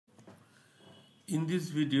In this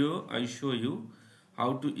video, I show you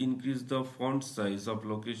how to increase the font size of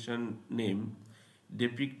location name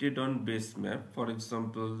depicted on Basemap. For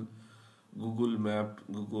example, Google Map,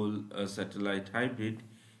 Google Satellite Hybrid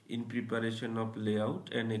in preparation of layout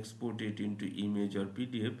and export it into image or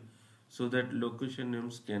PDF so that location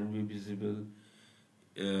names can be visible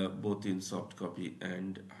both in soft copy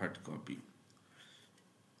and hard copy.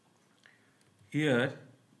 Here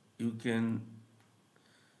you can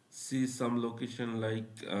see some location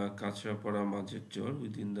like Kachrapara Majekchor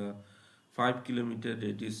within the 5 km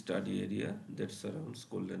radius study area that surrounds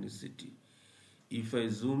Koldani city. If I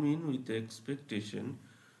zoom in with the expectation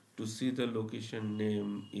to see the location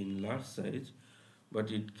name in large size,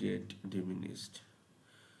 but it get diminished.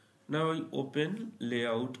 Now I open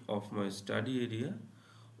layout of my study area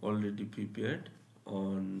already prepared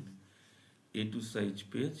on A2 size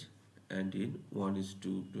page and in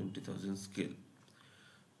 1:20,000 scale.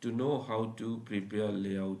 To know how to prepare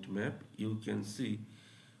layout map, you can see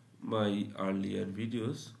my earlier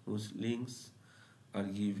videos whose links are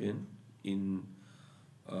given in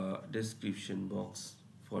description box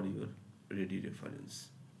for your ready reference.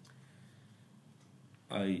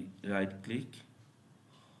 I right click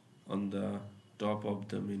on the top of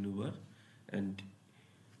the menu bar and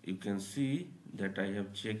you can see that I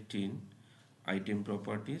have checked in item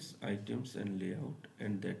properties, items and layout,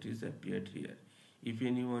 and that is appeared here. If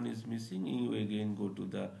anyone is missing, you again go to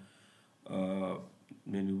the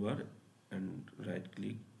menu bar and right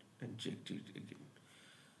click and check it again.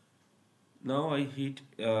 Now I hit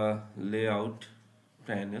layout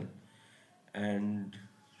panel and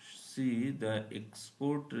see the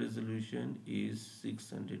export resolution is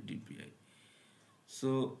 600 dpi.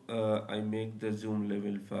 So I make the zoom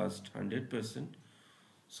level first 100%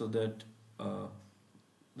 so that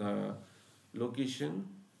the location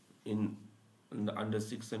in under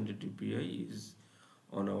 600 dpi is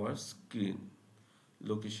on our screen.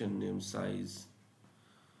 Location name size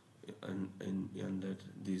and under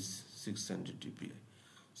this 600 dpi.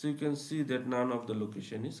 So you can see that none of the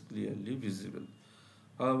location is clearly visible.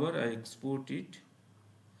 However, I export it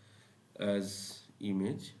as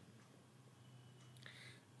image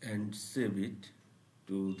and save it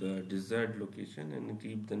to the desired location and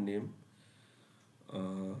give the name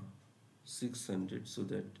 600 so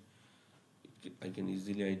that I can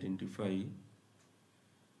easily identify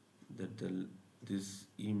that this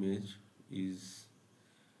image is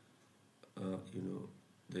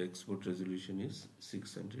the export resolution is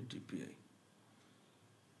 600 dpi.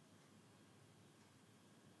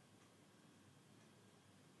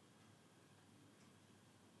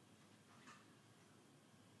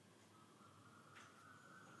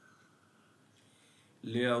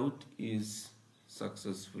 Layout is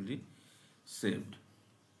successfully saved.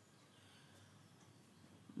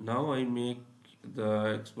 Now I make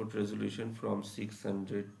the export resolution from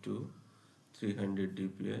 600 to 300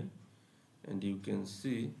 dpi and you can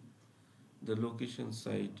see the location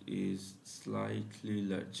site is slightly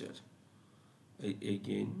larger. I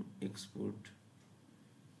again export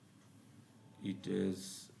it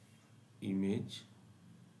as image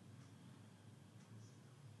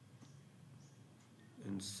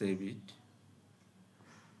and save it.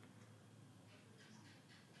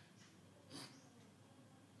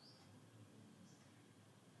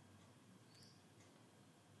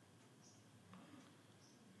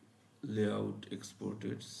 Layout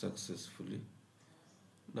exported successfully.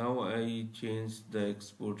 Now I changed the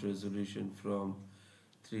export resolution from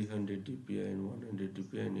 300 dpi and 100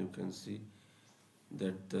 dpi and you can see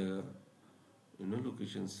that the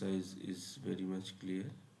location size is very much clear,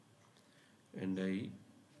 and I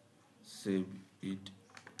save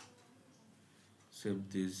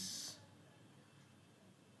this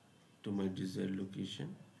to my desired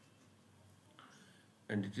location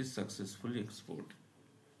and it is successfully exported.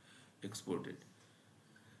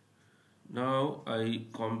 Now I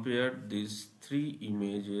compare these three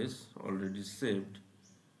images already saved.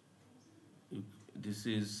 This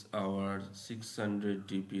is our 600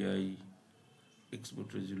 dpi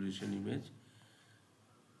export resolution image,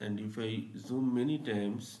 and if I zoom many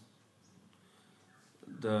times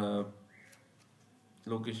the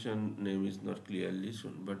location name is not clearly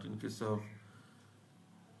shown, but in case of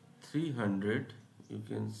 300 you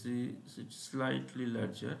can see it's slightly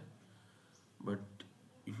larger, but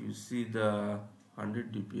if you see the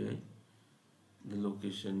 100 dpi the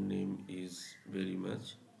location name is very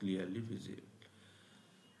much clearly visible.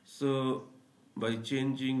 So by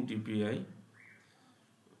changing dpi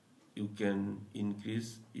you can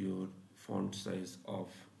increase your font size of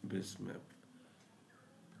Basemap.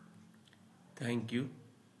 Thank you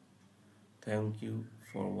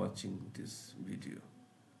for watching this video.